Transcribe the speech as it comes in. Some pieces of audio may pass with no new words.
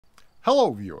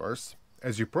Hello viewers!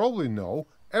 As you probably know,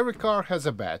 every car has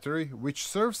a battery which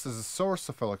serves as a source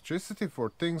of electricity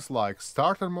for things like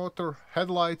starter motor,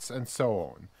 headlights and so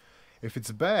on. If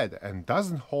it's bad and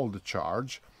doesn't hold a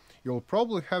charge, you'll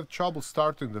probably have trouble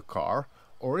starting the car,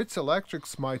 or its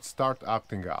electrics might start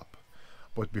acting up.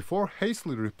 But before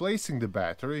hastily replacing the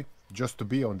battery, just to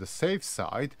be on the safe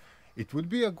side, it would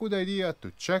be a good idea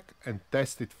to check and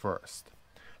test it first.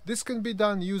 This can be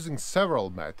done using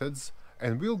several methods,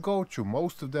 and we'll go through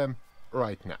most of them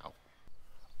right now.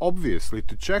 Obviously,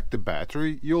 to check the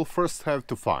battery, you'll first have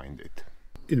to find it.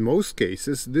 In most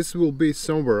cases, this will be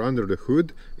somewhere under the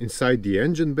hood, inside the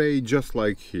engine bay, just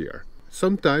like here.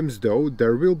 Sometimes, though,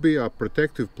 there will be a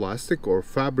protective plastic or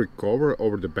fabric cover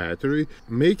over the battery,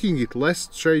 making it less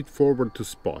straightforward to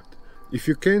spot. If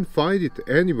you can't find it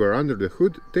anywhere under the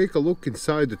hood, take a look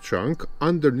inside the trunk,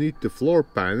 underneath the floor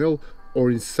panel, or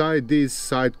inside these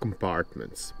side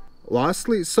compartments.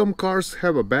 Lastly, some cars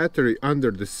have a battery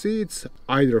under the seats,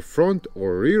 either front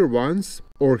or rear ones,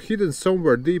 or hidden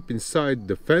somewhere deep inside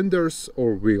the fenders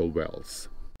or wheel wells.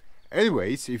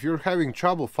 Anyways, if you're having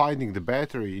trouble finding the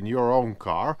battery in your own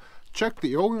car, check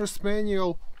the owner's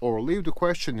manual or leave the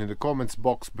question in the comments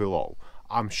box below.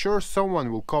 I'm sure someone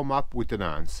will come up with an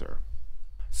answer.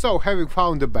 So, having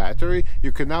found the battery,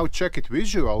 you can now check it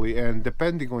visually and,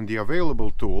 depending on the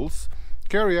available tools,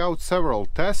 carry out several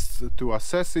tests to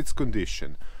assess its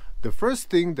condition. The first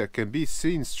thing that can be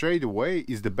seen straight away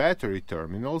is the battery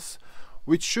terminals,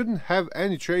 which shouldn't have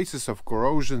any traces of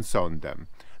corrosions on them.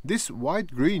 This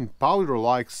white-green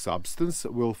powder-like substance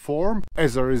will form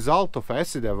as a result of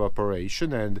acid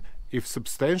evaporation and, if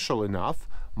substantial enough,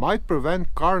 might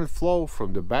prevent current flow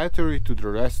from the battery to the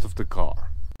rest of the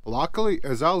car. Luckily,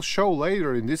 as I'll show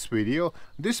later in this video,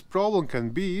 this problem can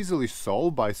be easily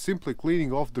solved by simply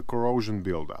cleaning off the corrosion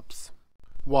buildups.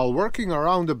 While working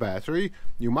around the battery,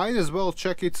 you might as well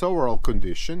check its overall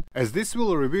condition, as this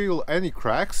will reveal any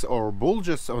cracks or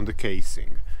bulges on the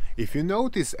casing. If you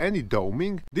notice any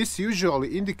doming, this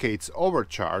usually indicates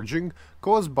overcharging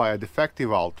caused by a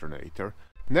defective alternator.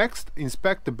 Next,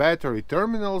 inspect the battery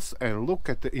terminals and look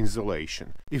at the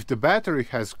insulation. If the battery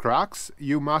has cracks,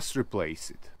 you must replace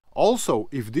it. Also,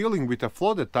 if dealing with a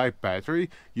flooded type battery,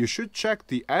 you should check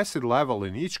the acid level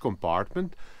in each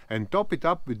compartment and top it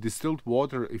up with distilled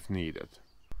water if needed.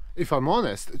 If I'm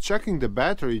honest, checking the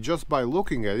battery just by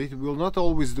looking at it will not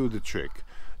always do the trick.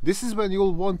 This is when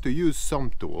you'll want to use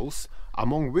some tools,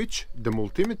 among which the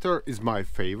multimeter is my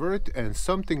favorite and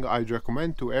something I'd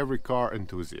recommend to every car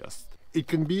enthusiast. It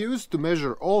can be used to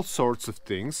measure all sorts of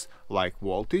things, like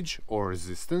voltage or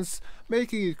resistance,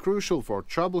 making it crucial for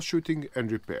troubleshooting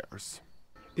and repairs.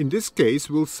 In this case,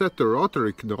 we'll set the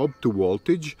rotary knob to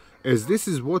voltage, as this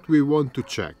is what we want to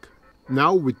check.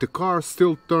 Now, with the car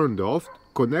still turned off,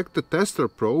 connect the tester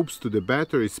probes to the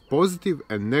battery's positive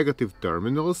and negative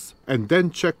terminals, and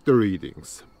then check the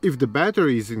readings. If the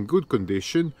battery is in good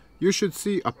condition, you should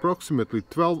see approximately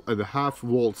 12.5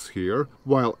 volts here,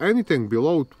 while anything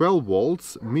below 12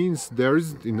 volts means there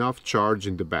isn't enough charge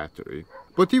in the battery.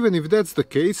 But even if that's the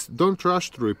case, don't rush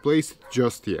to replace it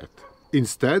just yet.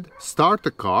 Instead, start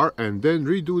the car and then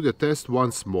redo the test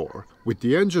once more. With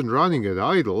the engine running at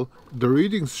idle, the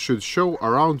readings should show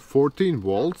around 14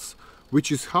 volts,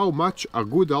 which is how much a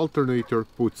good alternator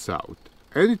puts out.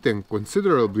 Anything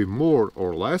considerably more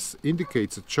or less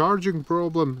indicates a charging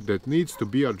problem that needs to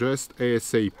be addressed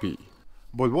ASAP.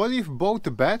 But what if both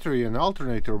the battery and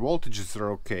alternator voltages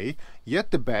are okay,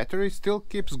 yet the battery still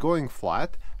keeps going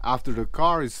flat after the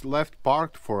car is left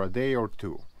parked for a day or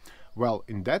two? Well,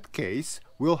 in that case,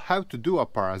 we'll have to do a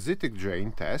parasitic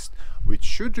drain test, which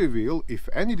should reveal if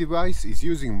any device is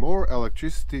using more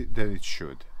electricity than it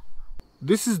should.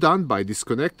 This is done by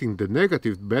disconnecting the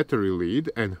negative battery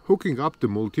lead and hooking up the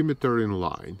multimeter in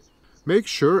line. Make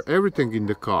sure everything in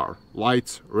the car,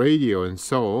 lights, radio and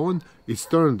so on, is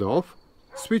turned off,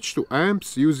 switch to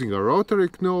amps using a rotary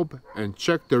knob and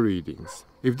check the readings.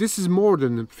 If this is more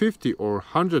than 50 or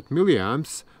 100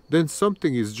 milliamps, then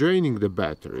something is draining the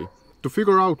battery. To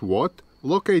figure out what,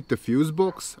 locate the fuse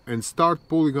box and start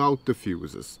pulling out the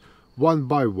fuses, one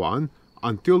by one,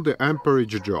 until the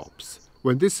amperage drops.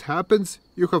 When this happens,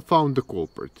 you have found the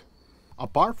culprit.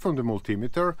 Apart from the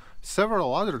multimeter,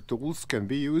 several other tools can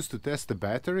be used to test the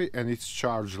battery and its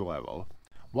charge level.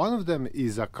 One of them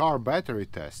is a car battery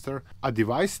tester, a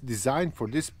device designed for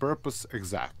this purpose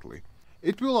exactly.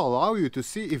 It will allow you to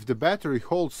see if the battery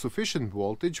holds sufficient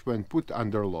voltage when put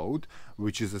under load,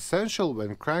 which is essential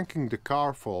when cranking the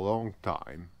car for a long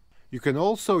time. You can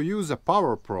also use a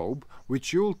power probe,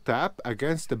 which you'll tap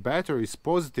against the battery's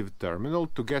positive terminal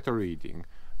to get a reading.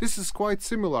 This is quite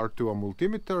similar to a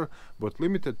multimeter, but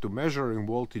limited to measuring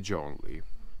voltage only.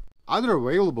 Other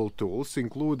available tools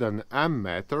include an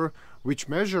ammeter, which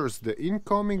measures the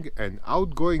incoming and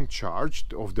outgoing charge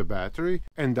of the battery,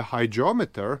 and the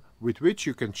hydrometer, with which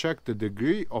you can check the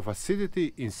degree of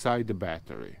acidity inside the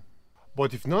battery.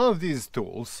 But if none of these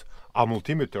tools, a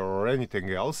multimeter or anything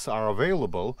else, are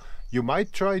available, you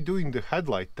might try doing the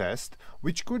headlight test,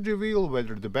 which could reveal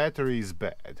whether the battery is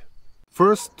bad.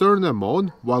 First, turn them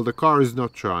on while the car is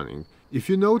not running. If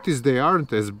you notice they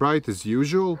aren't as bright as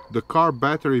usual, the car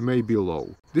battery may be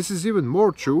low. This is even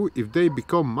more true if they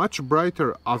become much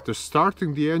brighter after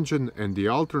starting the engine and the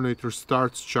alternator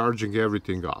starts charging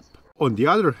everything up. On the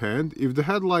other hand, if the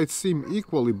headlights seem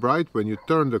equally bright when you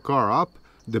turn the car up,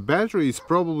 the battery is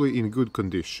probably in good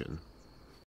condition.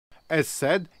 As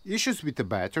said, issues with the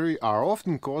battery are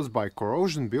often caused by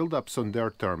corrosion buildups on their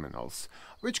terminals,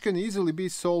 which can easily be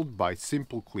solved by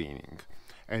simple cleaning.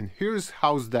 And here's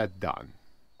how's that done.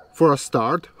 For a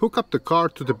start, hook up the car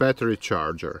to the battery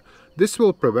charger. This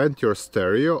will prevent your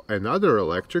stereo and other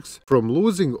electrics from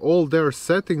losing all their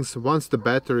settings once the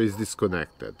battery is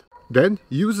disconnected. Then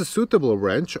use a suitable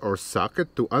wrench or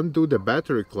socket to undo the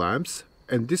battery clamps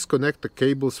and disconnect the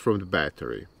cables from the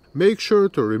battery. Make sure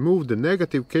to remove the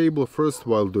negative cable first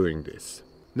while doing this.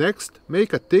 Next,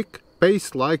 make a thick,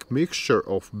 paste-like mixture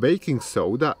of baking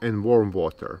soda and warm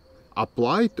water.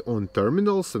 Apply it on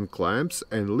terminals and clamps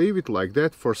and leave it like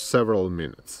that for several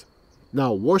minutes.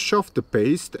 Now wash off the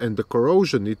paste and the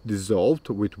corrosion it dissolved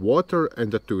with water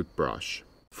and a toothbrush.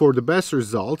 For the best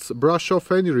results, brush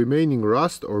off any remaining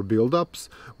rust or buildups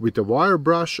with a wire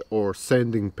brush or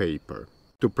sanding paper.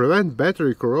 To prevent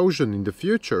battery corrosion in the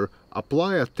future,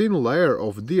 apply a thin layer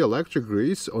of dielectric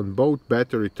grease on both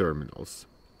battery terminals.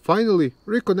 Finally,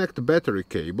 reconnect the battery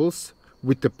cables,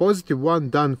 with the positive one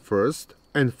done first,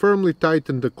 and firmly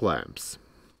tighten the clamps.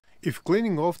 If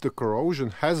cleaning off the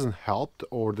corrosion hasn't helped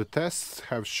or the tests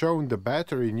have shown the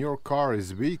battery in your car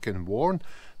is weak and worn,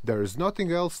 there is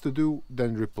nothing else to do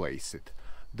than replace it.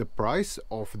 The price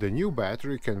of the new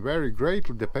battery can vary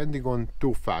greatly depending on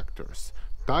two factors: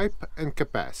 type and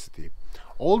capacity.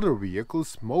 Older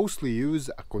vehicles mostly use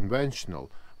a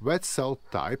conventional wet cell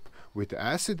type with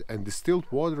acid and distilled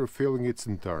water filling its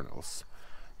internals.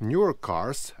 Newer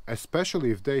cars, especially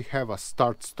if they have a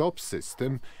start-stop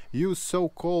system, use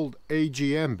so-called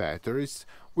AGM batteries,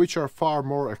 which are far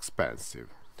more expensive.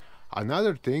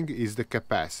 Another thing is the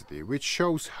capacity, which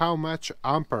shows how much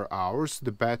ampere-hours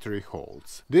the battery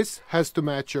holds. This has to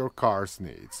match your car's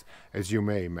needs. As you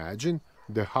may imagine,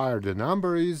 the higher the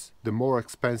number is, the more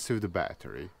expensive the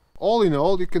battery. All in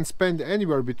all, you can spend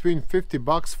anywhere between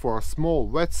 $50 for a small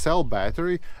wet cell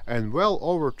battery and well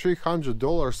over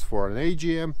 $300 for an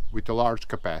AGM with a large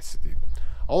capacity.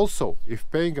 Also, if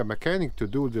paying a mechanic to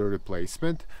do the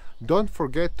replacement, don't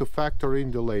forget to factor in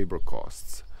the labor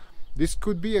costs. This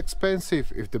could be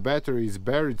expensive if the battery is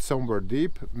buried somewhere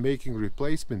deep, making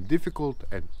replacement difficult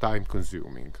and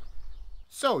time-consuming.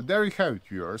 So, there you have it,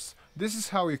 viewers. This is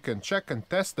how you can check and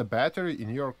test the battery in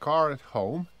your car at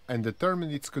home and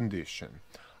determine its condition.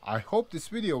 I hope this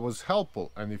video was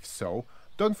helpful, and if so,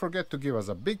 don't forget to give us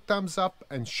a big thumbs up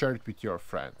and share it with your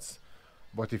friends.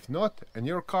 But if not, and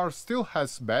your car still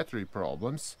has battery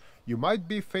problems, you might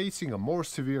be facing a more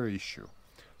severe issue.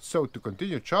 So to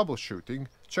continue troubleshooting,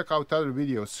 check out other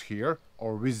videos here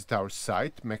or visit our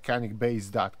site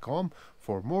mechanicbase.com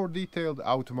for more detailed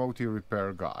automotive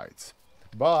repair guides.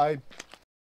 Bye!